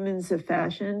the Humans of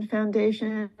Fashion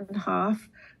Foundation, HOF,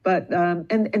 but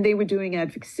and they were doing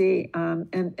advocacy,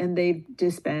 and they've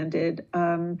disbanded.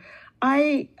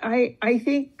 I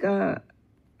think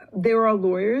there are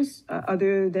lawyers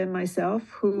other than myself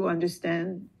who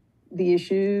understand the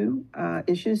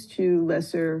issues to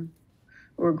lesser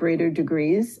or greater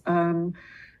degrees.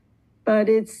 But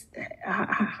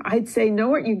I'd say, know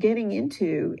what you're getting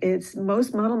into.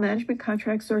 Most model management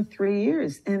contracts are 3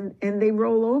 years, and they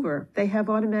roll over. They have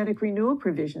automatic renewal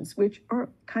provisions, which are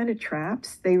kind of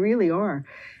traps. They really are.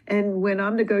 And when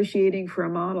I'm negotiating for a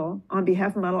model, on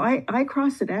behalf of a model, I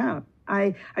cross it out.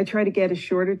 I try to get a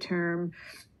shorter term.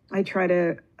 I try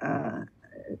to,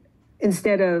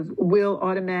 instead of will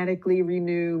automatically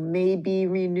renew, may be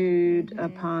renewed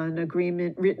upon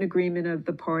written agreement of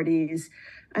the parties.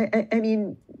 I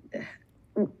mean,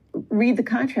 read the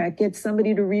contract, get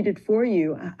somebody to read it for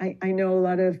you. I know a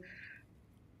lot of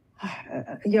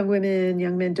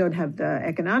young men don't have the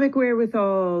economic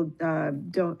wherewithal,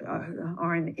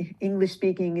 aren't English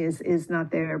speaking is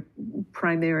not their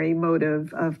primary mode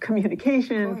of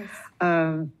communication.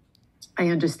 I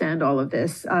understand all of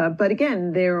this, but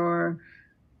again, there are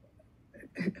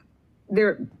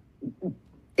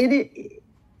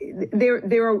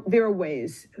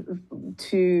ways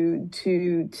to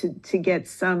get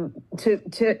some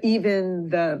to even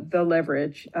the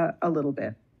leverage a little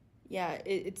bit. Yeah,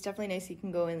 it's definitely nice you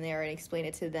can go in there and explain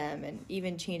it to them, and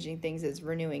even changing things as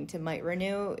renewing to might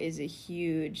renew is a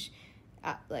huge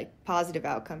positive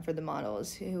outcome for the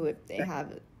models who, if they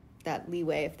have that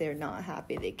leeway, if they're not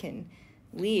happy, they can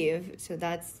leave. So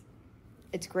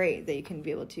it's great that you can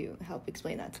be able to help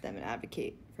explain that to them and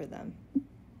advocate for them.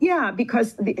 Yeah,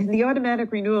 because the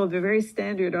automatic renewal, the very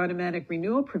standard automatic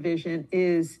renewal provision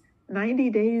is 90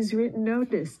 days written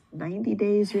notice, 90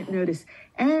 days written notice,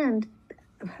 and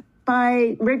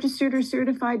by registered or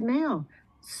certified mail.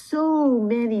 So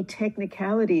many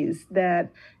technicalities that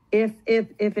if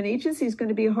an agency is going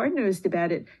to be hard-nosed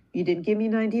about it, you didn't give me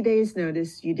 90 days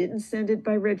notice, you didn't send it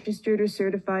by registered or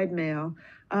certified mail,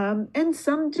 and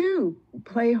some do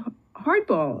play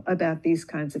hardball about these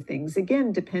kinds of things,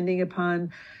 again, depending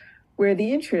upon where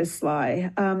the interests lie.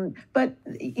 But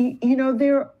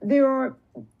there are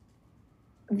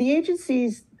the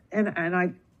agencies, and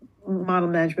I model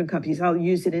management companies, I'll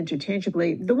use it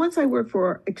interchangeably. The ones I work for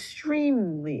are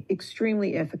extremely,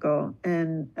 extremely ethical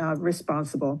and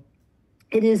responsible.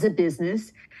 It is a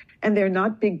business, and they're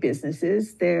not big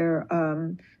businesses. They're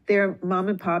mom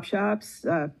and pop shops,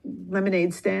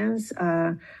 lemonade stands.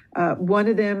 One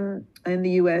of them in the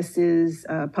U.S. is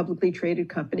a publicly traded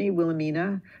company,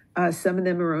 Wilhelmina. Some of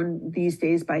them are owned these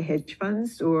days by hedge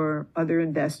funds or other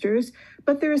investors,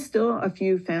 but there are still a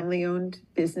few family-owned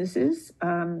businesses,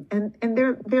 and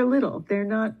they're little. They're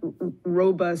not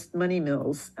robust money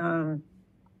mills.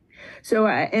 So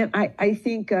I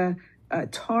think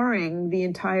tarring the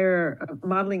entire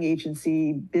modeling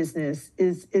agency business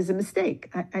is a mistake.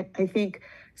 I think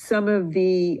some of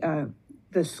the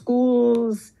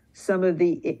schools, some of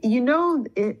the,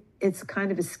 it's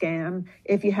kind of a scam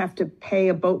if you have to pay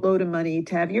a boatload of money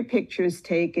to have your pictures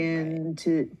taken,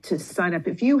 to sign up.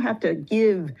 If you have to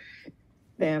give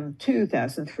them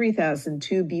 $2,000, $3,000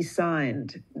 to be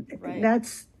signed,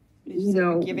 that's,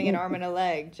 giving an arm and a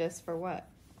leg just for what?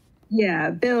 Yeah,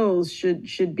 bills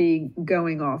should be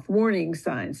going off, warning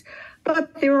signs.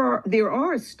 But there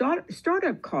are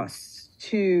startup costs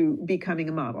to becoming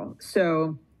a model.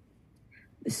 So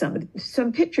some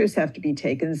pictures have to be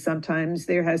taken. Sometimes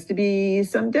there has to be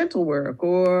some dental work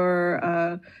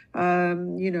or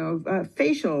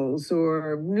facials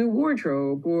or new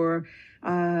wardrobe or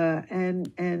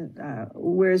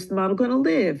where's the model going to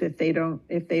live if they don't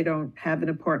have an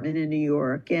apartment in New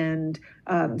York? And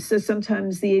so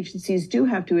sometimes the agencies do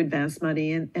have to advance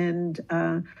money, and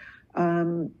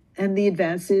the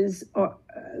advances are,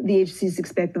 the agencies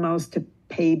expect the models to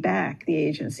pay back the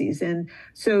agencies. And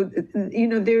so,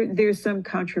 there's some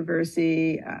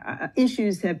controversy.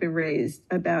 Issues have been raised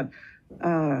about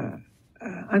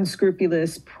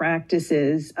unscrupulous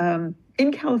practices.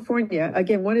 In California,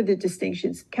 again, one of the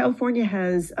distinctions, California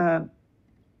has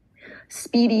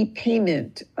speedy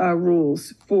payment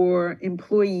rules for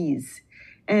employees.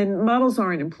 And models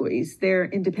aren't employees, they're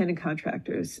independent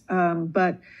contractors.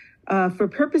 But for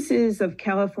purposes of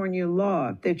California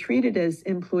law, they're treated as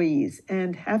employees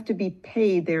and have to be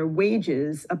paid their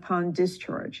wages upon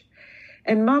discharge.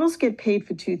 And models get paid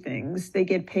for two things. They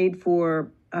get paid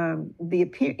for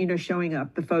showing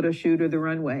up, the photo shoot or the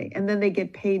runway, and then they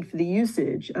get paid for the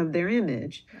usage of their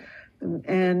image.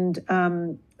 And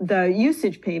the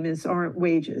usage payments aren't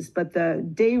wages, but the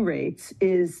day rates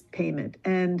is payment.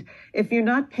 And if you're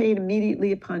not paid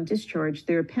immediately upon discharge,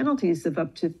 there are penalties of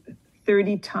up to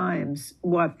 30 times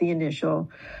what the initial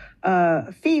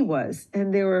fee was.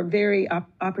 And there were very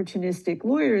opportunistic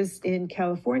lawyers in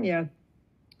California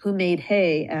who made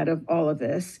hay out of all of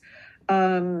this.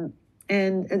 And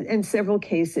several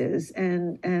cases,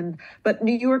 but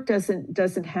New York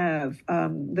doesn't have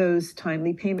those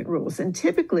timely payment rules. And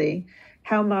typically,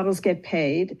 how models get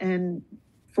paid, and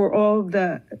for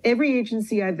every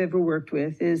agency I've ever worked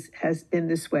with has been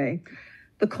this way: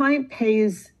 the client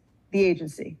pays the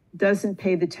agency, doesn't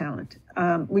pay the talent,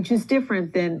 which is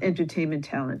different than entertainment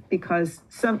talent, because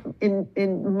in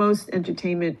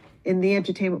the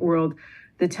entertainment world,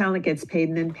 the talent gets paid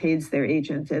and then pays their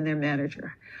agent and their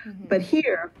manager. Mm-hmm. But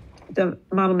here, the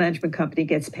model management company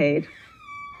gets paid,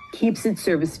 keeps its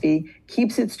service fee,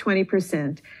 keeps its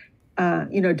 20%,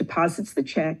 deposits the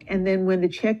check. And then when the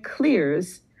check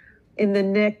clears in the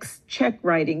next check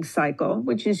writing cycle,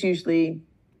 which is usually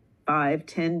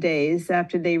 5-10 days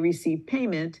after they receive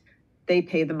payment, they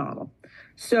pay the model.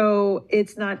 So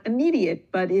it's not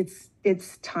immediate, but it's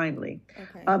timely.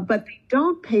 Okay. But they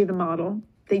don't pay the model.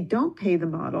 They don't pay the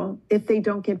model if they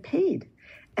don't get paid,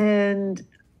 and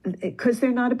because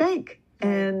they're not a bank,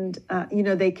 and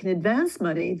they can advance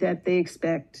money that they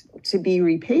expect to be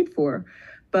repaid for,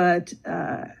 but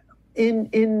in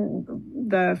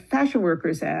the Fashion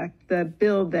Workers Act, the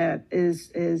bill that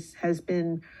has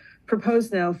been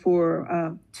proposed now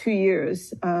for 2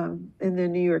 years in the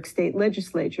New York State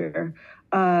Legislature,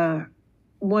 one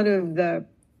of the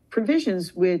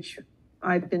provisions which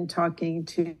I've been talking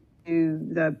to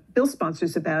the bill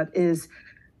sponsors about is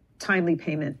timely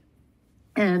payment.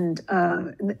 And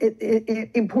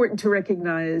it's important to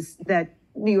recognize that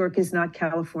New York is not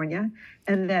California,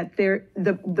 and that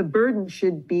the burden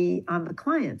should be on the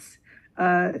clients.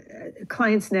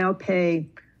 Clients now pay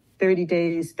 30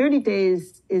 days. 30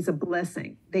 days is a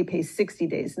blessing. They pay 60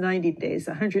 days, 90 days,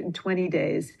 120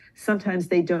 days. Sometimes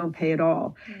they don't pay at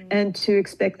all. Mm. And to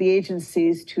expect the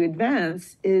agencies to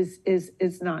advance is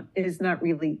not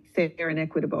really fair and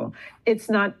equitable. It's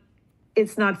not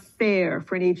fair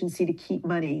for an agency to keep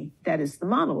money that is the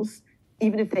model's,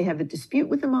 even if they have a dispute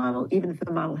with the model, even if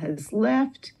the model has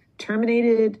left,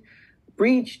 terminated,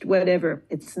 breached, whatever,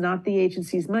 it's not the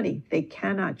agency's money. They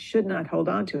should not hold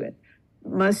on to it.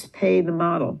 Must pay the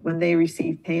model when they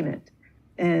receive payment.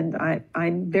 And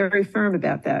I'm very firm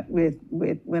about that with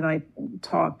when I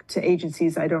talk to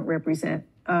agencies I don't represent.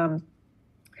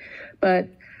 But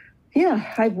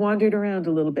yeah, I've wandered around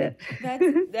a little bit.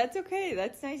 That's okay.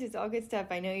 That's nice. It's all good stuff.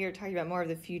 I know you're talking about more of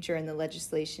the future and the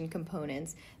legislation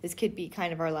components. This could be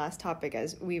kind of our last topic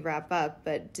as we wrap up,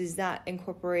 but does that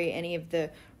incorporate any of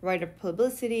the right of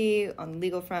publicity on the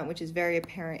legal front, which is very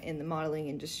apparent in the modeling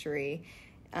industry?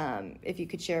 If you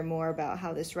could share more about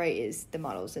how this right is the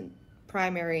model's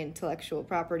primary intellectual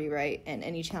property right and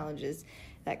any challenges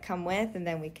that come with, and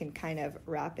then we can kind of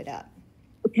wrap it up.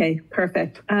 Okay,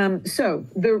 perfect. So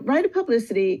the right of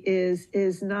publicity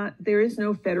is not, there is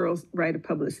no federal right of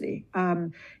publicity.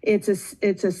 It's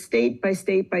a state by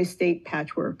state by state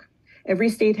patchwork. Every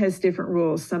state has different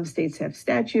rules. Some states have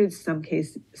statutes,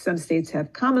 some states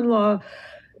have common law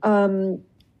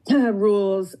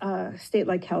rules. A state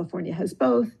like California has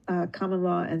both common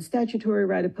law and statutory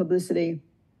right of publicity.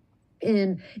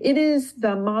 And it is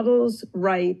the model's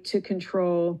right to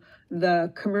control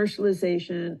the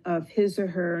commercialization of his or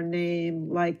her name,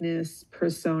 likeness,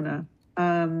 persona.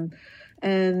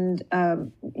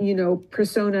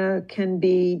 Persona can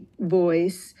be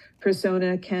voice,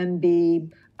 persona can be,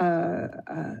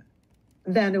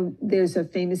 there's a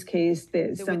famous case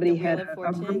that somebody had a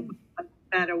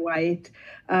Vanna White,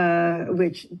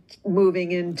 which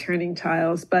moving and turning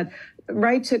tiles, but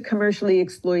right to commercially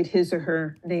exploit his or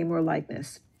her name or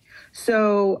likeness.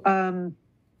 So,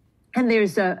 and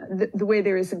there's the way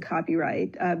there is in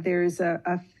copyright, there's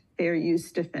a fair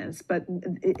use defense, but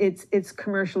it's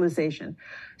commercialization.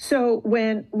 So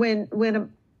when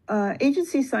an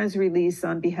agency signs a release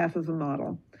on behalf of a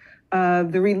model,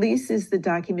 the release is the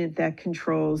document that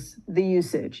controls the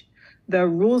usage, the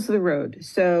rules of the road.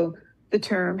 So the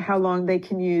term, how long they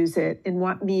can use it, in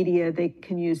what media they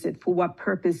can use it, for what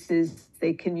purposes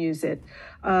they can use it.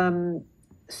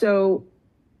 So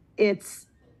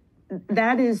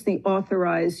that is the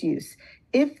authorized use.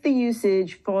 If the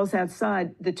usage falls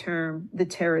outside the term, the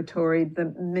territory, the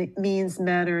means,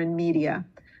 manner, and media,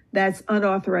 that's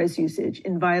unauthorized usage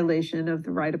in violation of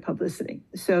the right of publicity.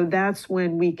 So that's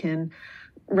when we can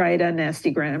write a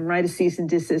nastygram, write a cease and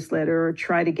desist letter, or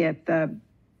try to get the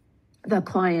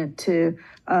client to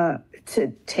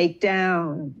take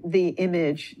down the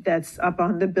image that's up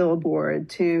on the billboard.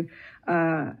 The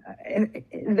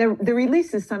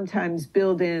releases sometimes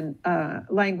build in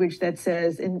language that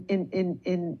says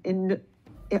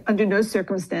under no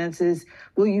circumstances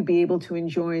will you be able to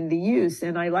enjoin the use.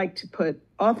 And I like to put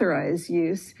authorized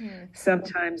use.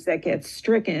 Sometimes that gets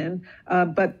stricken,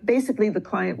 but basically the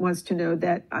client wants to know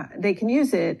that they can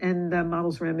use it, and the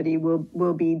model's remedy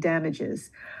will be damages.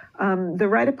 The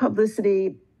right of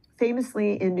publicity,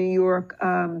 famously in New York,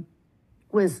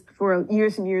 was for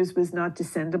years and years was not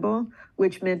descendable,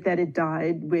 which meant that it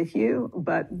died with you.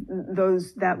 But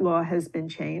that law has been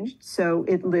changed, so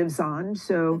it lives on.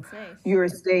 So your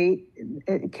state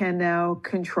can now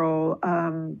control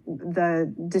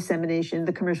the dissemination,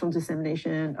 the commercial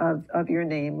dissemination of your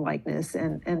name, likeness,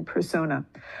 and persona.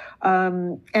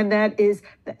 And that is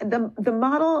the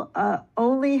model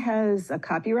only has a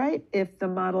copyright if the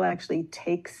model actually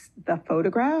takes the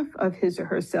photograph of his or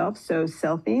herself. So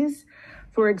selfies,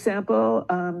 for example,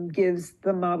 gives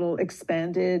the model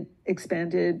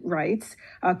expanded rights.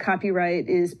 Copyright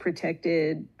is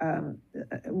protected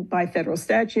by federal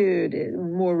statute,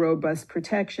 more robust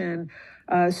protection.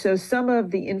 So some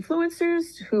of the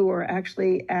influencers who are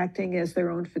actually acting as their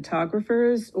own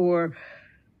photographers or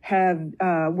have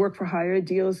work for hire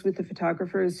deals with the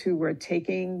photographers who were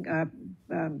taking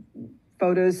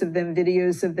photos of them,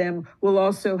 videos of them, will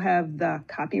also have the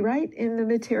copyright in the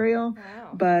material.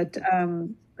 Wow. But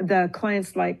the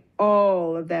clients like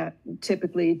all of that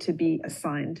typically to be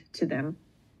assigned to them.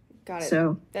 Got it.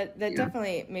 So that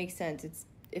definitely makes sense. It's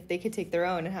if they could take their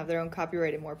own and have their own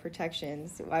copyright and more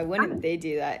protections, why wouldn't they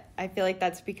do that? I feel like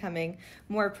that's becoming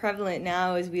more prevalent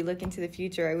now as we look into the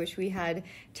future. I wish we had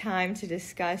time to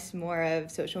discuss more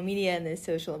of social media and the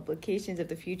social implications of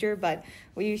the future, but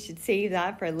we should save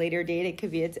that for a later date. It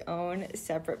could be its own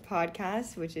separate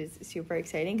podcast, which is super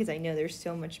exciting because I know there's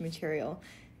so much material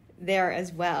there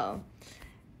as well.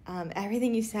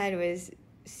 Everything you said was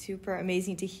super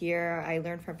amazing to hear. I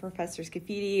learned from Professor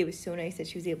Scafidi. It was so nice that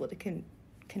she was able to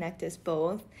connect us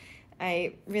both.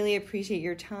 I really appreciate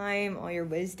your time, all your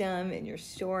wisdom and your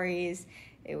stories.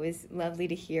 It was lovely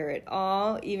to hear it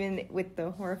all, even with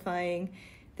the horrifying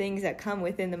things that come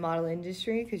within the model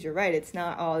industry, because you're right, it's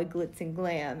not all glitz and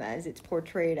glam as it's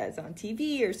portrayed as on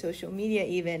TV or social media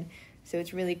even. So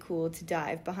it's really cool to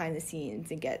dive behind the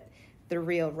scenes and get the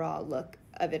real raw look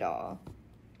of it all.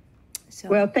 So,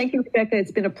 well, thank you, Rebecca.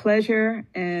 It's been a pleasure,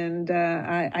 and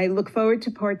I look forward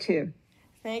to part 2.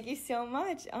 Thank you so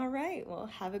much. All right. Well,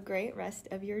 have a great rest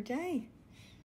of your day.